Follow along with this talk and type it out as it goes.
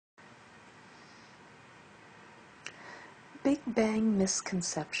Big Bang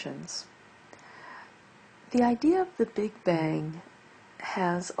misconceptions. The idea of the Big Bang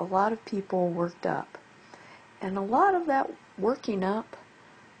has a lot of people worked up, and a lot of that working up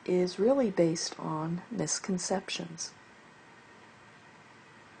is really based on misconceptions.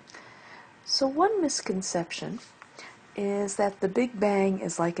 So one misconception is that the Big Bang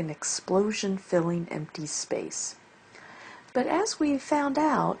is like an explosion filling empty space. But as we found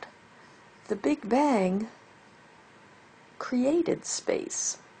out, the Big Bang created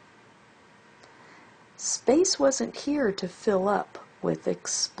space. Space wasn't here to fill up with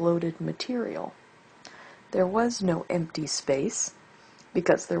exploded material. There was no empty space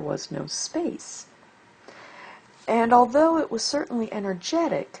because there was no space. And although it was certainly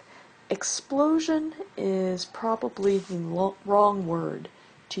energetic, explosion is probably the wrong word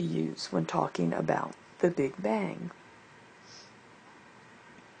to use when talking about the Big Bang.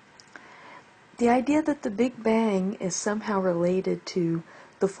 The idea that the Big Bang is somehow related to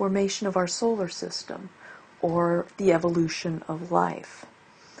the formation of our solar system or the evolution of life.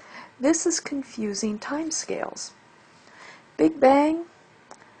 This is confusing timescales. Big Bang,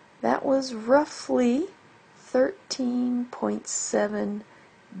 that was roughly 13.7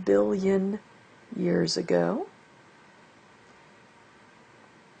 billion years ago.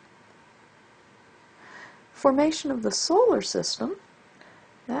 Formation of the solar system,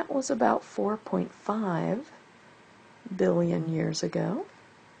 that was about 4.5 billion years ago.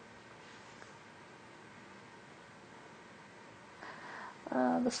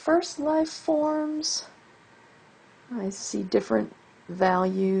 The first life forms, I see different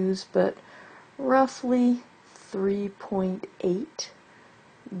values, but roughly 3.8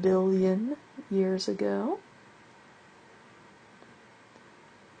 billion years ago.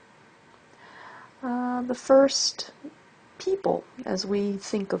 The first people, as we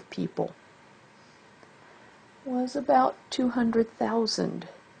think of people, was about 200,000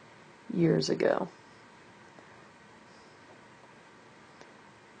 years ago.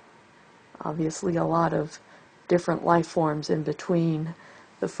 Obviously, a lot of different life forms in between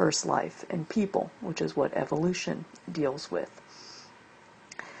the first life and people, which is what evolution deals with.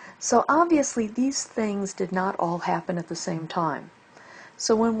 So obviously, these things did not all happen at the same time.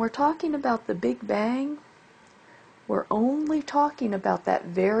 So when we're talking about the Big Bang, we're only talking about that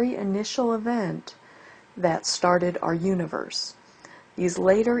very initial event that started our universe. These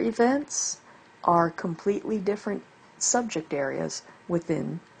later events are completely different subject areas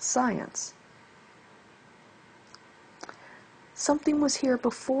within science. Something was here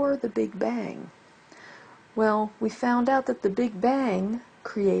before the Big Bang. Well, we found out that the Big Bang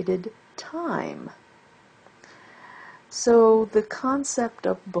created time. So the concept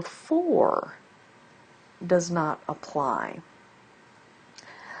of before does not apply.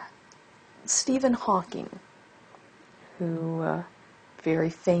 Stephen Hawking, who very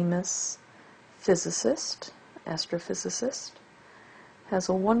famous physicist, astrophysicist, has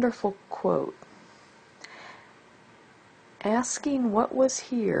a wonderful quote. Asking what was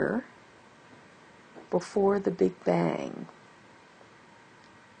here before the Big Bang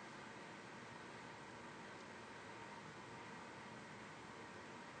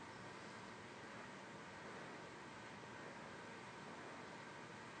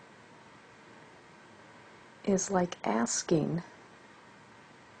is like asking,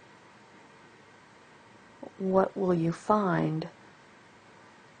 what will you find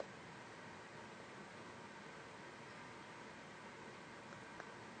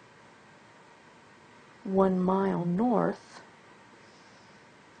one mile north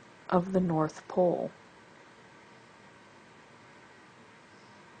of the North Pole?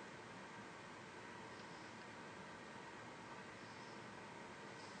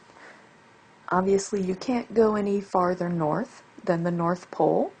 Obviously, you can't go any farther north than the North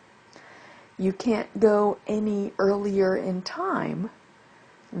Pole. You can't go any earlier in time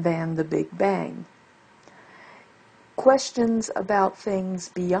than the Big Bang. Questions about things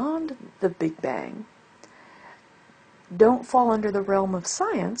beyond the Big Bang don't fall under the realm of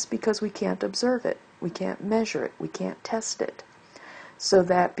science because we can't observe it, we can't measure it, we can't test it. So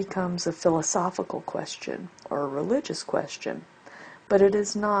that becomes a philosophical question or a religious question, but it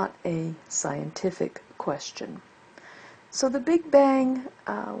is not a scientific question. So the Big Bang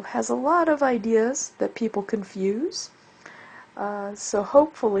has a lot of ideas that people confuse, so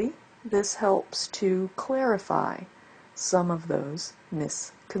hopefully this helps to clarify some of those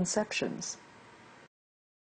misconceptions.